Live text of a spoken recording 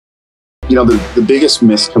The biggest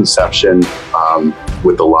misconception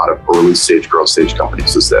with a lot of early stage, growth stage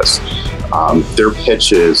companies is this. Their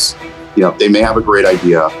pitch is, they may have a great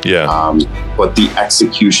idea, but the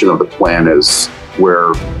execution of the plan is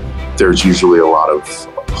where there's usually a lot of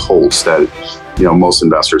holes that, most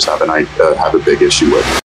investors have a big issue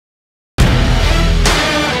with.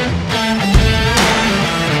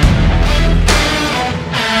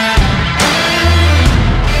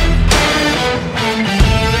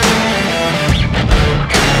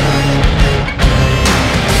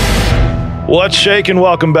 Let's shake and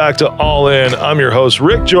welcome back to All In. I'm your host,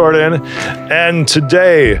 Rick Jordan. And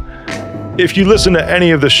today, if you listen to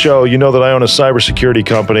any of the show, you know that I own a cybersecurity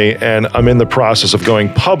company and I'm in the process of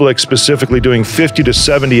going public, specifically doing 50 to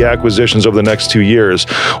 70 acquisitions over the next 2 years.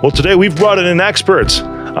 Well, today we've brought in an expert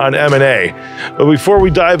on M&A. But before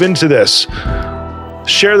we dive into this,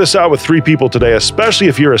 share this out with 3 people today, especially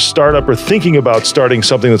if you're a startup or thinking about starting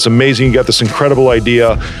something that's amazing. You got this incredible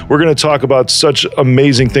idea. We're going to talk about such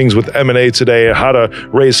amazing things with M&A today, how to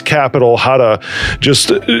raise capital, how to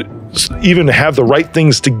just even have the right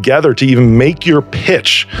things together to even make your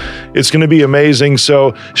pitch. It's going to be amazing.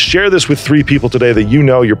 So share this with 3 people today that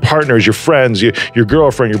your partners, your friends, your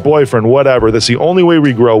girlfriend, your boyfriend, whatever. That's the only way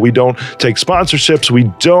we grow. We don't take sponsorships. We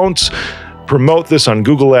don't promote this on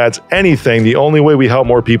Google Ads, anything. The only way we help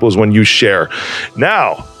more people is when you share.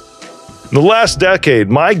 Now, in the last decade,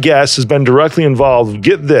 my guest has been directly involved,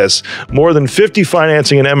 get this, more than 50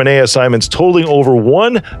 financing and M&A assignments totaling over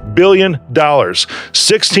 $1 billion,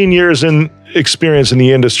 16 years in experience in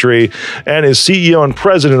the industry, and is CEO and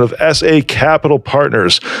president of SA Capital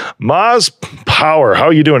Partners. Maz Pawar, how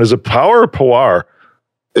are you doing? Is it Pawar or Pawar?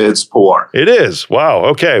 It's Pawar. It is. Wow.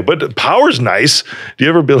 Okay. But Power's nice. Do you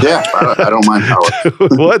ever be like... Yeah, I don't mind Power.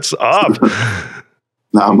 What's up?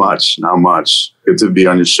 Not much. Good to be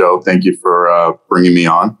on your show. Thank you for bringing me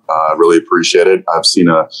on. Really appreciate it. I've seen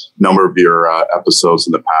a number of your episodes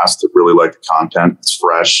in the past. I really like the content. It's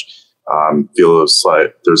fresh. Feel it's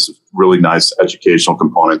like there's a really nice educational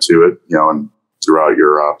component to it, and throughout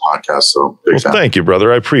your podcast. So big fan. Thank you,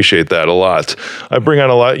 brother. I appreciate that a lot. I bring on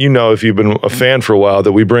a lot, if you've been a fan for a while,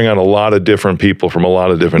 that we bring on a lot of different people from a lot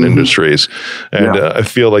of different industries. And I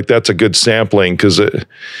feel like that's a good sampling because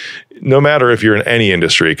no matter if you're in any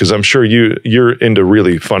industry, because I'm sure you're into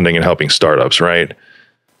really funding and helping startups, right?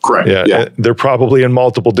 Correct. Yeah. They're probably in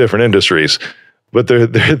multiple different industries. But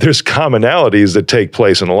there's commonalities that take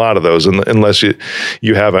place in a lot of those, unless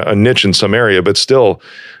you have a niche in some area, but still,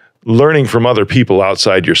 learning from other people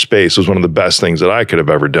outside your space was one of the best things that I could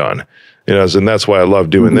have ever done. And that's why I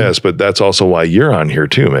love doing this, but that's also why you're on here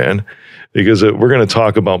too, man. Because we're going to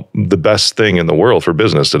talk about the best thing in the world for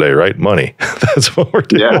business today, right? Money. That's what we're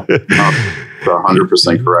doing. Yeah,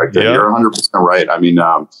 100% correct. Yeah. You're 100% right. I mean,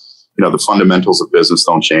 the fundamentals of business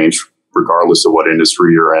don't change regardless of what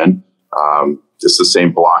industry you're in. It's the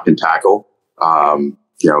same block and tackle.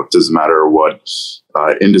 It doesn't matter what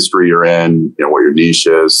industry you're in, what your niche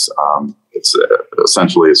is. It's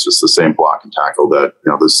essentially, it's just the same block and tackle that,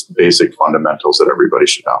 this basic fundamentals that everybody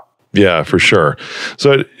should know. Yeah, for sure.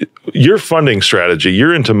 So your funding strategy,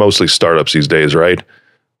 you're into mostly startups these days, right?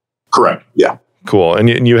 Correct. Yeah. Cool.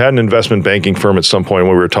 And you had an investment banking firm at some point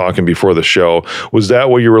when we were talking before the show. Was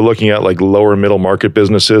that what you were looking at, like lower middle market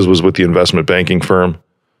businesses, was with the investment banking firm?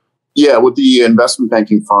 Yeah, with the investment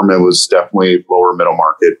banking firm, it was definitely lower middle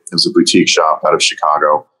market. It was a boutique shop out of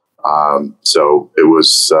Chicago. So it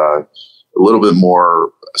was a little bit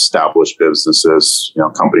more established businesses,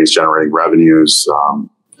 companies generating revenues,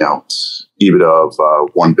 EBITDA of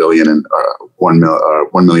 1 billion and 1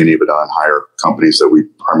 million EBITDA and higher companies that we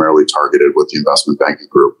primarily targeted with the investment banking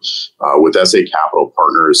group. With SA Capital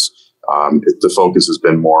Partners, the focus has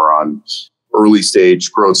been more on early stage,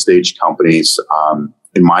 growth stage companies.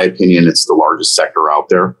 In my opinion, it's the largest sector out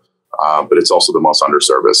there, but it's also the most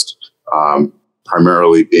underserviced.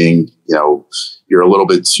 Primarily being, you're a little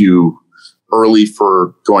bit too early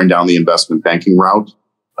for going down the investment banking route.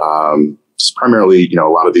 It's primarily, a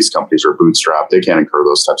lot of these companies are bootstrapped. They can't incur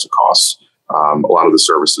those types of costs. A lot of the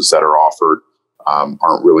services that are offered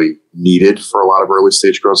aren't really needed for a lot of early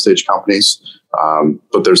stage, growth stage companies.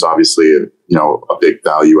 But there's obviously, a big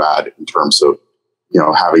value add in terms of,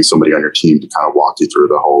 having somebody on your team to kind of walk you through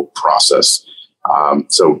the whole process.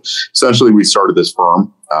 So essentially we started this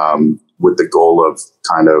firm with the goal of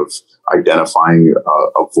kind of identifying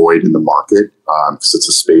a void in the market, because it's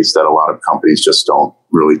a space that a lot of companies just don't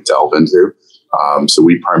really delve into. So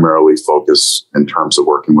we primarily focus in terms of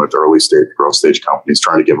working with early stage, growth stage companies,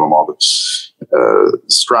 trying to give them all the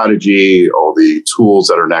strategy, all the tools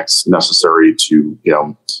that are necessary to,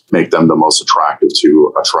 make them the most attractive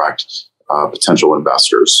to attract potential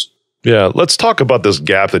investors. Yeah, let's talk about this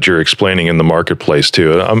gap that you're explaining in the marketplace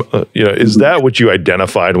too. Is that what you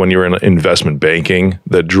identified when you were in investment banking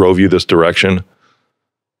that drove you this direction?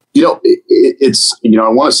 It's I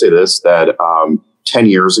want to say this, that 10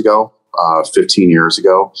 years ago, 15 years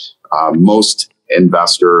ago, most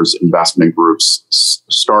investors, investment groups,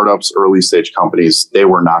 startups, early stage companies, they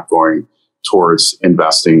were not going towards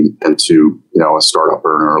investing into a startup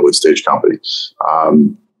or an early stage company.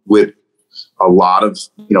 With a lot of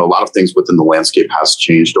things within the landscape has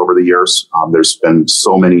changed over the years. There's been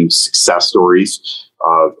so many success stories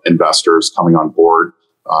of investors coming on board,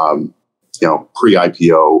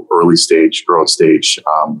 pre-IPO, early stage, growth stage,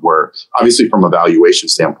 where obviously from a valuation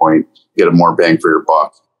standpoint, you get a more bang for your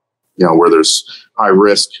buck, where there's high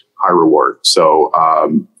risk, high reward. So,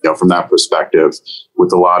 from that perspective,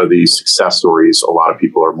 with a lot of these success stories, a lot of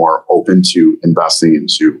people are more open to investing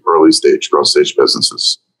into early stage, growth stage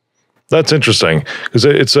businesses. That's interesting because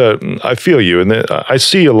I feel you, and I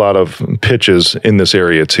see a lot of pitches in this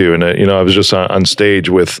area too. And I was just on stage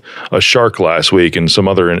with a shark last week and some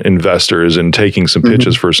other investors and taking some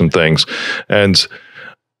pitches for some things, and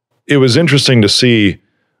it was interesting to see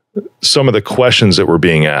some of the questions that were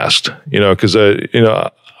being asked. Because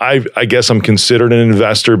I guess I'm considered an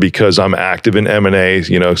investor because I'm active in M&A.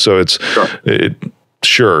 So it's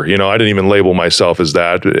Sure. I didn't even label myself as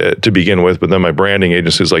that to begin with, but then my branding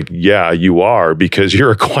agency is like, yeah, you are, because you're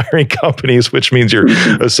acquiring companies, which means you're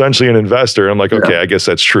essentially an investor. I'm like, okay, I guess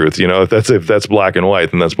that's truth. If that's black and white,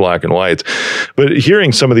 then that's black and white. But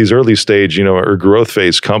hearing some of these early stage, or growth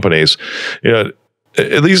phase companies,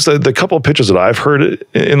 at least the couple of pitches that I've heard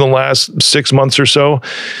in the last 6 months or so,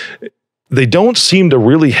 they don't seem to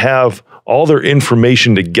really have all their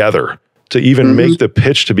information together to even make the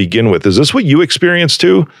pitch to begin with. Is this what you experienced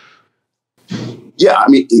too? Yeah, I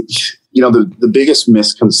mean, the biggest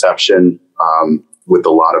misconception with a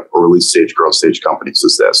lot of early stage, growth stage companies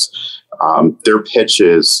is this. Their pitch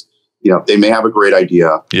is, they may have a great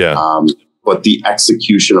idea, but the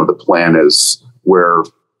execution of the plan is where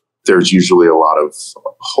there's usually a lot of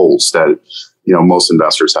holes that, most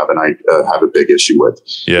investors have a big issue with.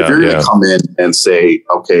 If you're going to come in and say,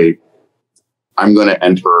 okay, I'm going to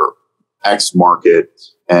enter X market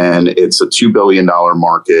and it's a $2 billion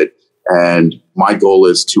market and my goal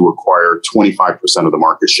is to acquire 25% of the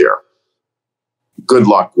market share. Good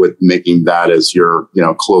luck with making that as your,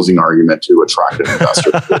 closing argument to attract an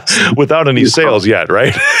investor. Without any sales yet,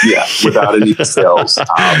 right? Yeah, without any sales.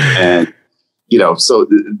 So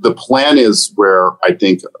the plan is where I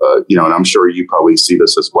think, and I'm sure you probably see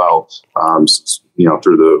this as well,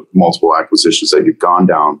 through the multiple acquisitions that you've gone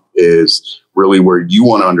down, is really where you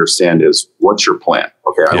want to understand is what's your plan.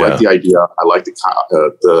 Okay, I like the idea. I like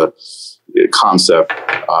the concept.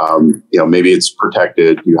 Maybe it's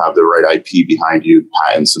protected. You have the right IP behind you,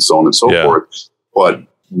 patents, and so on and so forth. But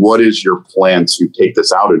what is your plan to take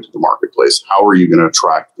this out into the marketplace? How are you going to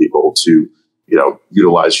attract people to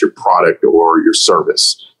utilize your product or your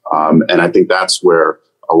service? And I think that's where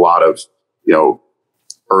a lot of,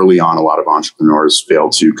 early on, a lot of entrepreneurs fail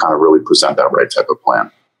to kind of really present that right type of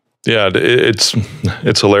plan. Yeah, it's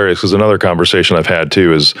hilarious because another conversation I've had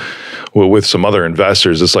too is with some other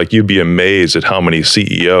investors. It's like you'd be amazed at how many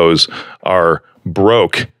CEOs are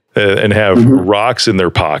broke and have rocks in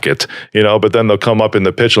their pocket, but then they'll come up in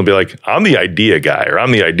the pitch and be like, I'm the idea guy or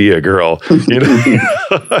I'm the idea girl.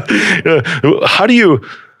 How do you,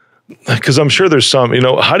 because I'm sure there's some,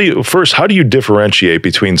 how do you differentiate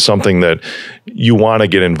between something that you want to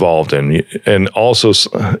get involved in? And also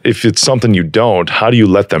if it's something you don't, how do you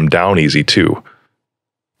let them down easy too?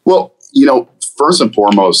 Well, first and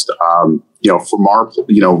foremost, from our,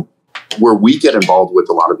 where we get involved with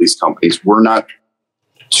a lot of these companies, we're not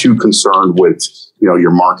too concerned with,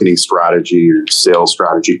 your marketing strategy or sales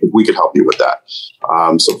strategy. We could help you with that.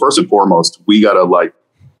 So first and foremost, we got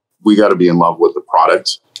to be in love with the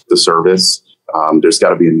product, the service. There's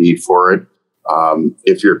got to be a need for it.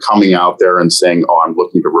 If you're coming out there and saying, "Oh, I'm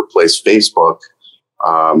looking to replace Facebook,"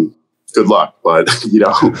 good luck. But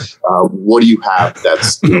what do you have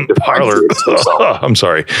that's Parlor? I'm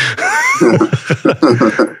sorry.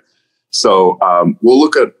 So we'll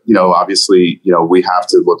look at, obviously, we have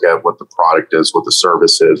to look at what the product is, what the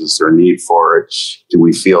service is. Is there a need for it? Do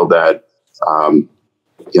we feel that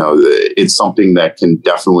it's something that can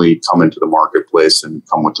definitely come into the marketplace and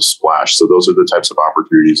come with a splash? So those are the types of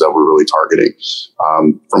opportunities that we're really targeting.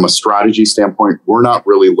 From a strategy standpoint, we're not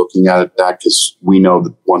really looking at that because we know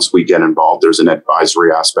that once we get involved, there's an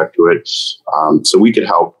advisory aspect to it. So we could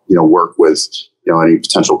help, work with, any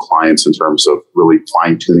potential clients in terms of really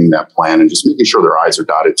fine tuning that plan and just making sure their I's are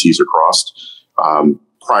dotted, T's are crossed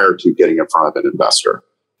prior to getting in front of an investor.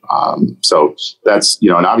 So that's,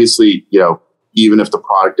 and obviously, even if the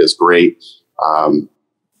product is great,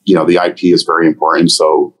 the IP is very important.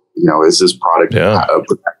 So, is this product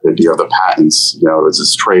protected? Do you have the patents? Is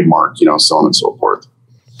this trademark? So on and so forth.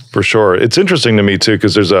 For sure. It's interesting to me too,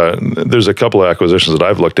 because there's a couple of acquisitions that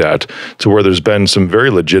I've looked at to where there's been some very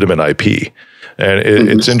legitimate IP. And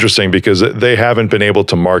it's interesting because they haven't been able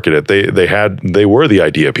to market it. They were the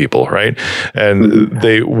idea people, right? And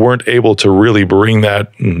they weren't able to really bring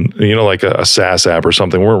that, like a SaaS app or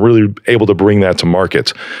something, weren't really able to bring that to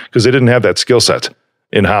market because they didn't have that skill set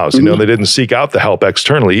in-house. They didn't seek out the help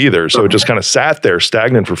externally either. So it just kind of sat there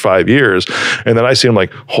stagnant for 5 years. And then I see them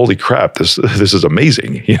like, holy crap, this is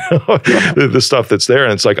amazing. The stuff that's there.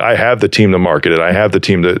 And it's like, I have the team to market it. I have the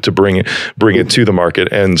team to bring it to the market.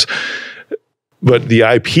 But the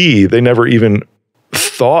IP, they never even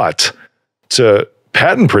thought to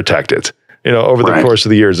patent protect it. Over the course of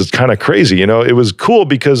the years. It's kind of crazy. It was cool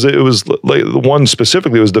because it was like one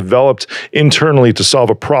specifically was developed internally to solve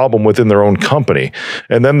a problem within their own company.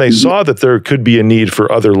 And then they saw that there could be a need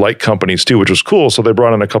for other like companies too, which was cool. So they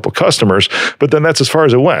brought in a couple customers, but then that's as far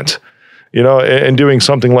as it went. And doing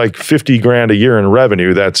something like 50 grand a year in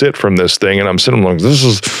revenue, that's it from this thing. And I'm sitting like,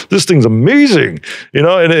 this thing's amazing,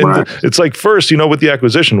 it's like first, with the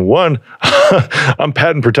acquisition, one, I'm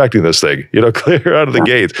patent protecting this thing, clear out of the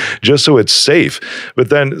gates, just so it's safe. But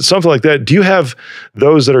then something like that, do you have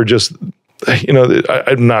those that are just,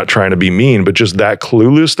 I'm not trying to be mean, but just that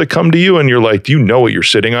clueless that come to you and you're like, do you know what you're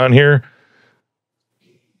sitting on here?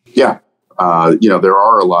 Yeah. There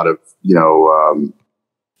are a lot of,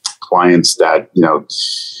 clients that,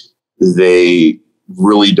 they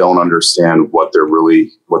really don't understand what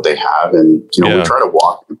they have. And, we try to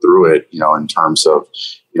walk them through it, in terms of,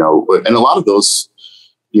 and a lot of those,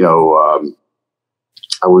 I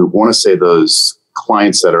would want to say those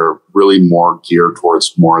clients that are really more geared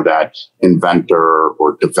towards more that inventor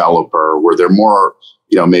or developer, where they're more,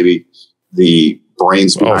 maybe the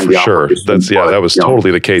brains behind the operation. That was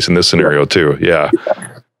totally the case in this scenario too. Yeah.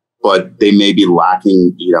 But they may be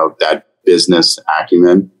lacking, that business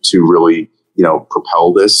acumen to really,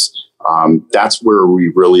 propel this. That's where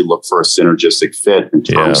we really look for a synergistic fit in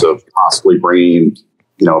terms of possibly bringing,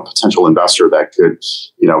 a potential investor that could,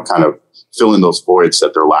 kind of fill in those voids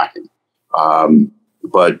that they're lacking.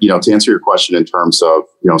 But, to answer your question in terms of,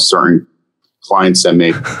 certain clients that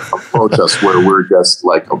may approach us where we're just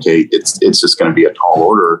like, okay, it's just going to be a tall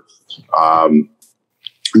order.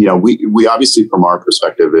 We obviously, from our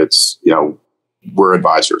perspective, it's, we're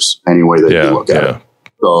advisors any way that you look at it.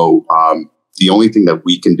 So the only thing that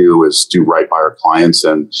we can do is do right by our clients.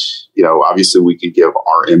 And, obviously we can give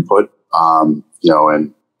our input, and,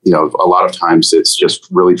 a lot of times it's just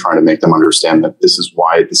really trying to make them understand that this is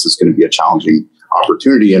why this is going to be a challenging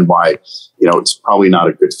opportunity and why, it's probably not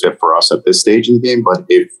a good fit for us at this stage in the game. But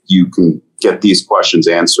if you can get these questions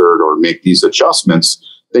answered or make these adjustments,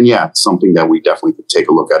 then it's something that we definitely could take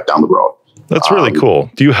a look at down the road. That's really cool.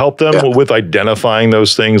 Do you help them with identifying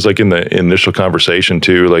those things like in the initial conversation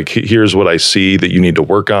too? Like, here's what I see that you need to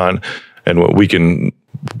work on and what we can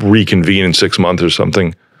reconvene in 6 months or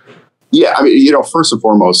something? Yeah. I mean, first and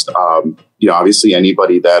foremost, obviously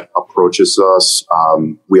anybody that approaches us,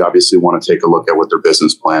 we obviously want to take a look at what their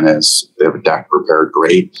business plan is. If they have a deck prepared,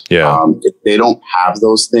 great. Yeah. If they don't have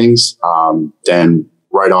those things, then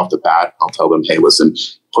right off the bat, I'll tell them, hey, listen,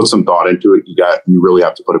 put some thought into it. You really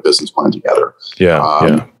have to put a business plan together.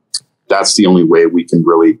 Yeah. That's the only way we can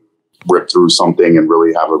really rip through something and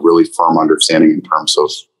really have a really firm understanding in terms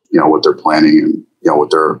of, what they're planning and,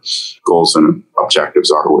 what their goals and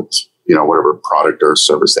objectives are with, whatever product or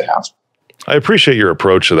service they have. I appreciate your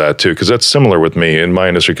approach to that too, because that's similar with me in my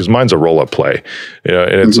industry, because mine's a roll-up play.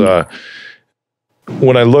 And it's,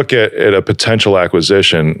 when I look at a potential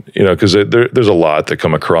acquisition, because there's a lot that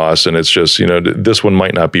come across and it's just, this one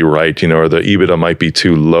might not be right, or the EBITDA might be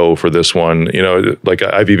too low for this one. Like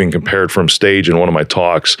I've even compared from stage in one of my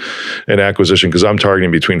talks an acquisition, because I'm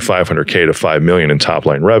targeting between $500K to $5 million in top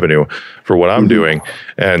line revenue for what I'm doing.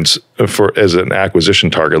 And as an acquisition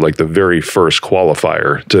target, like the very first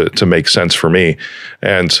qualifier to make sense for me.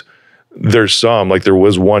 And there's some, like there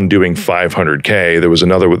was one doing 500K. There was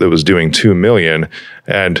another that was doing 2 million,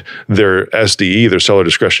 and their SDE, their seller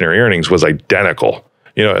discretionary earnings, was identical,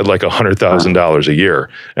 at like $100,000 a year.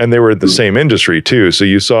 And they were in the same industry too. So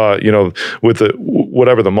you saw, with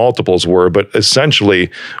whatever the multiples were, but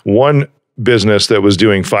essentially one business that was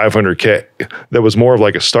doing 500K, that was more of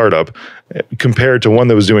like a startup, compared to one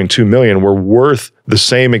that was doing 2 million, were worth the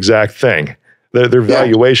same exact thing. Their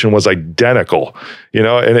valuation was identical,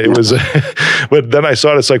 and it was, but then I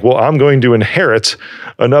saw it, it's like, well, I'm going to inherit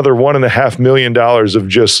another $1.5 million of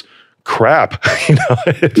just crap,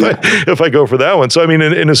 if I go for that one. So, I mean,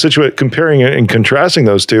 in a situation, comparing and contrasting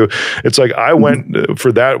those two, it's like I went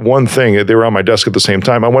for that one thing. They were on my desk at the same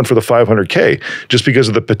time. I went for the 500K just because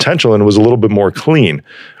of the potential, and it was a little bit more clean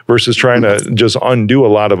versus trying to just undo a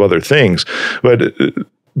lot of other things. But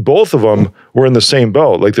both of them were in the same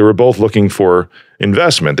boat. Like, they were both looking for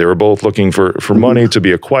investment. They were both looking for money to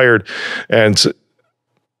be acquired. And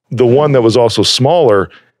the one that was also smaller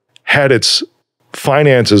had its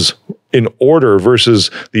finances in order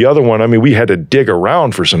versus the other one. I mean, we had to dig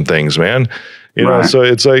around for some things, man. So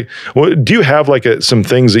it's like, do you have like some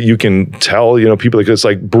things that you can tell, people, like, it's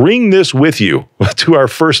like, bring this with you to our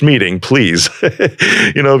first meeting, please.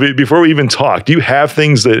 Before we even talk, do you have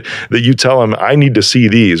things that you tell them, I need to see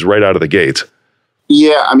these right out of the gate?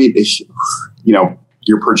 Yeah. I mean,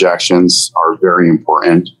 your projections are very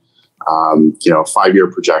important.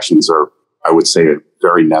 5-year projections are, I would say,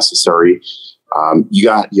 very necessary. You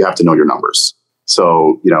have to know your numbers.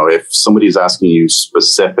 So, if somebody's asking you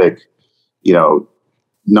specific,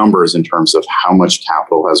 numbers in terms of how much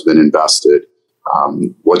capital has been invested,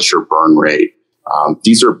 what's your burn rate?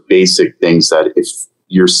 These are basic things that if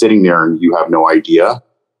you're sitting there and you have no idea,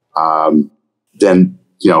 then,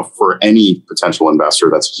 for any potential investor,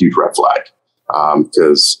 that's a huge red flag.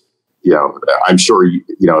 Because, I'm sure,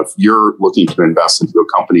 if you're looking to invest into a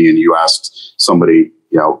company and you ask somebody,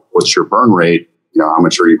 what's your burn rate? How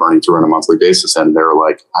much are you burning through on a monthly basis? And they're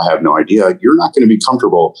like, I have no idea. You're not going to be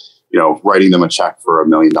comfortable, writing them a check for $1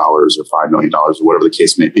 million or $5 million or whatever the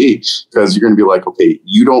case may be, because you're going to be like, okay,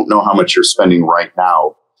 you don't know how much you're spending right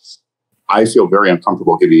now. I feel very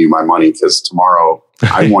uncomfortable giving you my money because tomorrow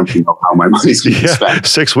I want to know how my money's going to be spent.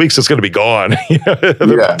 6 weeks, it's going to be gone.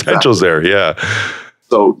 The potential's there. Yeah.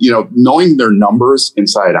 So, knowing their numbers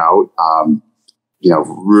inside out,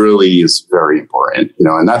 really is very important,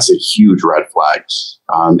 and that's a huge red flag.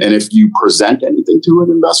 And if you present anything to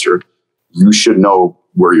an investor, you should know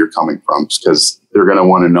where you're coming from, because they're going to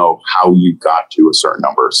want to know how you got to a certain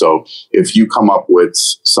number. So if you come up with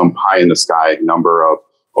some pie in the sky number of,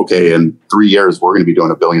 okay, in 3 years, we're going to be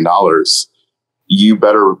doing $1 billion, you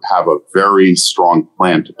better have a very strong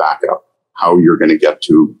plan to back up how you're going to get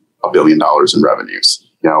to $1 billion in revenues,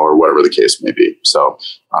 or whatever the case may be. So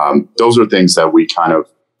those are things that we kind of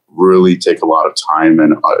really take a lot of time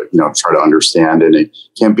and, try to understand. And it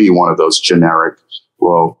can't be one of those generic,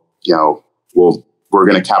 we're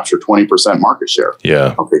going to capture 20% market share.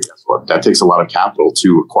 Yeah. Okay, guess what? That takes a lot of capital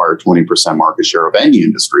to acquire 20% market share of any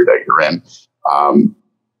industry that you're in.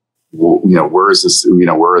 Where is this,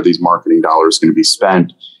 where are these marketing dollars going to be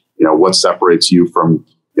spent? What separates you from,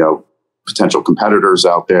 potential competitors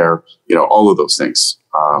out there? All of those things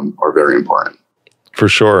are very important. For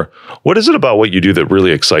sure. What is it about what you do that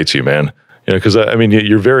really excites you, man? Because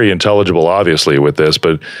you're very intelligible, obviously, with this,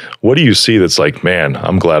 but what do you see that's like, man,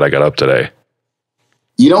 I'm glad I got up today?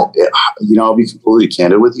 I'll be completely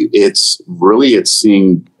candid with you. It's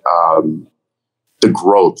seeing the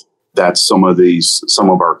growth that some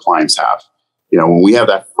of our clients have. When we have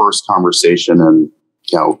that first conversation and,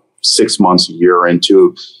 6 months, a year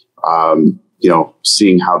into,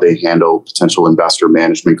 seeing how they handle potential investor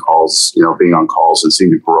management calls, being on calls and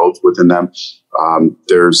seeing the growth within them.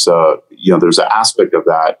 There's an aspect of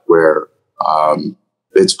that where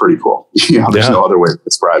it's pretty cool. There's no other way to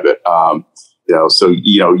describe it. So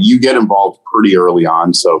you get involved pretty early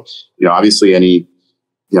on. So, obviously any,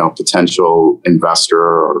 potential investor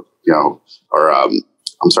or,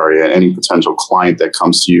 any potential client that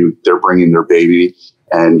comes to you, they're bringing their baby.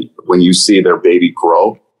 And when you see their baby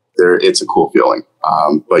grow, it's a cool feeling.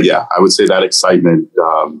 But yeah, I would say that excitement,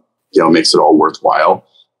 makes it all worthwhile.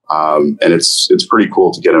 And it's pretty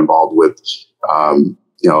cool to get involved with, a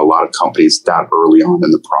lot of companies that early on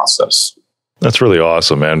in the process. That's really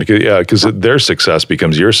awesome, man. Because their success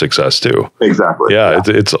becomes your success too. Exactly. Yeah.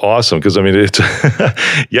 It's awesome. Because it's,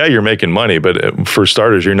 you're making money, but for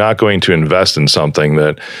starters, you're not going to invest in something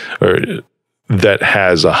that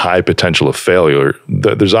has a high potential of failure.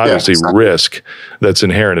 There's obviously risk that's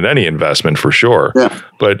inherent in any investment for sure. Yeah.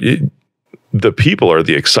 But the people are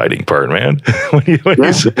the exciting part, man.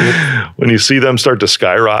 when you see them start to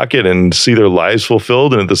skyrocket and see their lives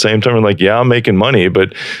fulfilled, and at the same time, I'm like, I'm making money,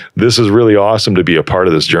 but this is really awesome to be a part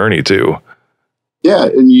of this journey too. Yeah,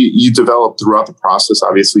 and you develop throughout the process.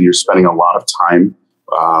 Obviously, you're spending a lot of time,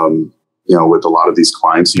 with a lot of these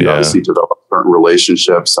clients. You obviously develop certain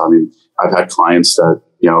relationships. I've had clients that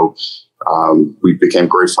we became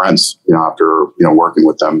great friends, after working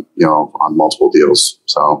with them, on multiple deals.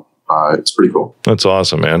 So. it's pretty cool. That's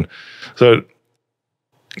awesome, man. So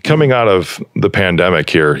coming out of the pandemic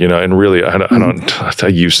here, and really, I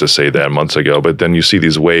used to say that months ago, but then you see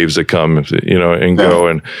these waves that come, and go,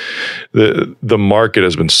 and the market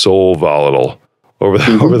has been so volatile over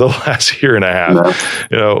the last year and a half.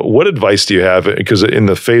 What advice do you have? Because in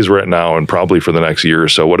the phase we're at now, and probably for the next year or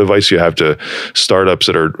so, what advice do you have to startups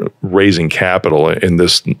that are raising capital in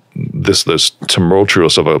this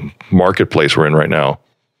tumultuous of a marketplace we're in right now?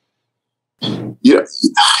 Yeah,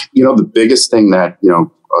 the biggest thing that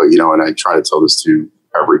and I try to tell this to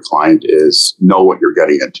every client is know what you're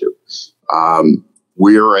getting into.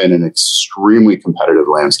 We're in an extremely competitive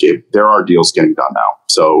landscape. There are deals getting done now.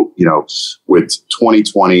 So, with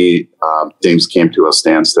 2020, things came to a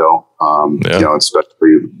standstill,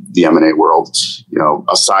 especially the M&A world.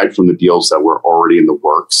 Aside from the deals that were already in the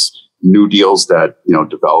works, new deals that,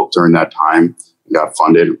 developed during that time and got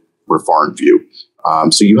funded were far and few.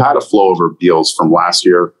 So you had a flow over deals from last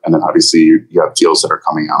year, and then obviously you have deals that are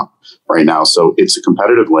coming out right now. So it's a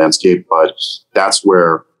competitive landscape, but that's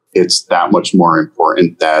where it's that much more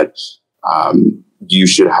important that you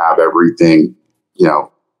should have everything,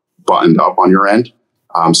 buttoned up on your end.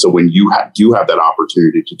 So when you do have that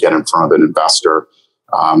opportunity to get in front of an investor,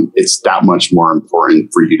 it's that much more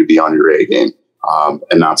important for you to be on your A game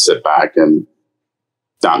and not sit back and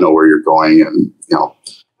not know where you're going and,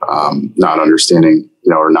 not understanding,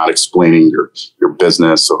 or not explaining your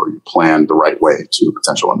business or your plan the right way to a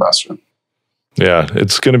potential investor. Yeah,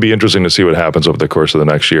 it's going to be interesting to see what happens over the course of the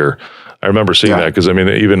next year. I remember seeing that because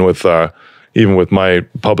even with my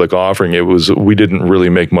public offering, we didn't really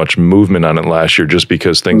make much movement on it last year just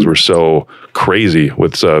because things were so crazy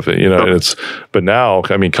with stuff. But now,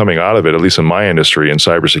 coming out of it, at least in my industry in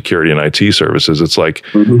cybersecurity and IT services, it's like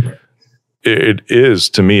it is,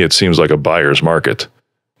 to me, it seems like a buyer's market.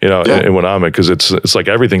 And when I'm because it's like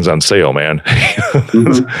everything's on sale, man.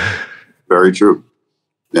 Very true.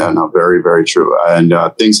 Yeah, no, very, very true. And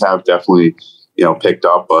things have definitely, picked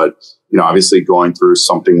up, but, obviously going through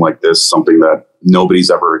something like this, something that nobody's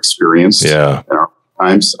ever experienced in our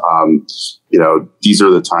times, these are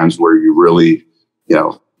the times where you really,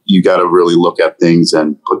 you got to really look at things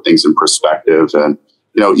and put things in perspective and,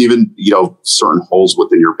 even, certain holes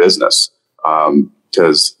within your business.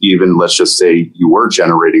 Because even let's just say you were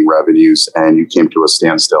generating revenues and you came to a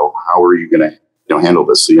standstill, how are you going to handle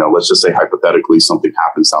this? So, let's just say hypothetically something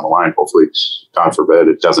happens down the line. Hopefully, God forbid,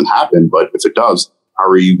 it doesn't happen. But if it does, how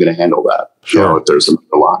are you going to handle that? Sure. If there's a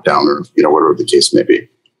lockdown or whatever the case may be.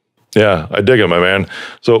 Yeah, I dig it, my man.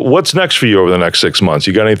 So, what's next for you over the next 6 months?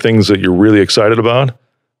 You got any things that you're really excited about?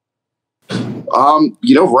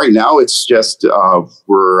 Right now it's just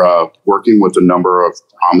we're working with a number of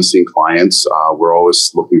promising clients. We're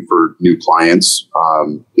always looking for new clients,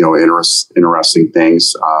 interesting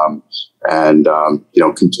things. And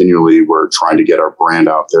continually we're trying to get our brand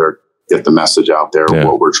out there, get the message out there,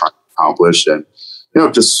 what we're trying to accomplish, and,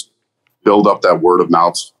 just build up that word of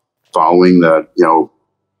mouth following that,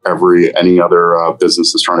 any other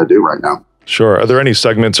business is trying to do right now. Sure. Are there any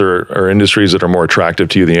segments or industries that are more attractive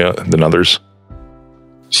to you than others?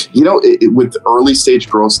 With early stage,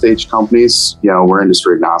 growth stage companies, we're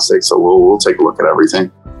industry agnostic, so we'll take a look at everything.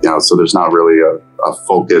 So there's not really a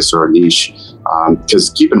focus or a niche. Because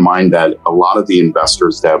keep in mind that a lot of the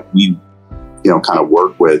investors that we, kind of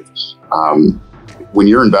work with, when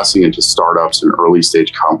you're investing into startups and early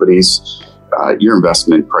stage companies, your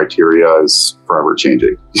investment criteria is forever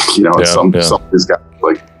changing. Something's got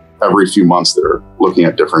like every few months they're looking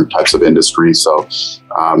at different types of industries. So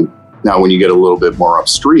now when you get a little bit more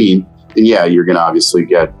upstream, then you're going to obviously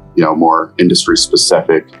get, more industry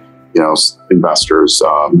specific, investors.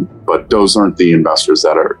 But those aren't the investors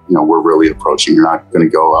that are, we're really approaching. You're not going to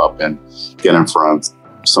go up and get in front of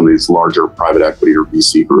some of these larger private equity or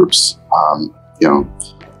VC groups,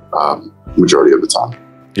 majority of the time.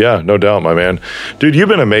 Yeah, no doubt, my man. Dude, you've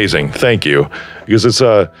been amazing. Thank you. Because it's,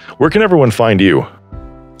 where can everyone find you?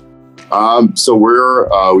 So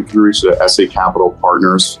we can reach the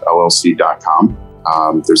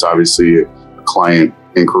sacapitalpartnersllc.com. There's obviously a client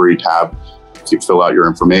inquiry tab. You fill out your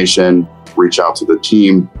information, reach out to the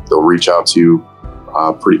team. They'll reach out to you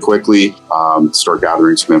pretty quickly, start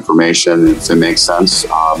gathering some information. If it makes sense,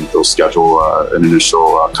 they'll schedule an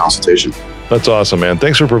initial consultation. That's awesome, man.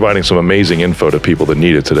 Thanks for providing some amazing info to people that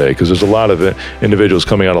need it today, because there's a lot of individuals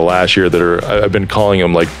coming out of last year that are, I've been calling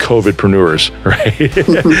them like COVIDpreneurs,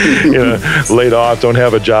 right? Laid off, don't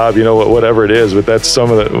have a job, whatever it is. But that's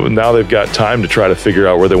some of the, now they've got time to try to figure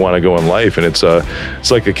out where they want to go in life. And it's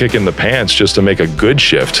like a kick in the pants just to make a good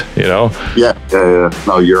shift, Yeah.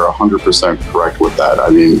 No, you're 100% correct with that. I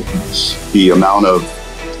mean, the amount of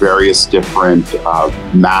various different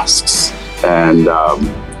masks and,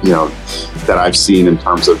 that I've seen in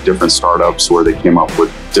terms of different startups where they came up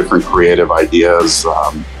with different creative ideas.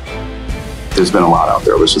 There's been a lot out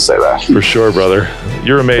there, let's just say that. For sure, brother.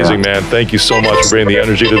 You're amazing, man. Thank you so much for bringing the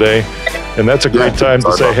energy today. And that's a great time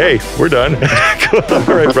to say, hey, we're done.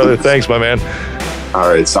 All right, brother. Thanks, my man. All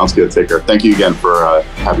right. Sounds good. Take care. Thank you again for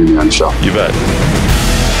having me on the show. You bet.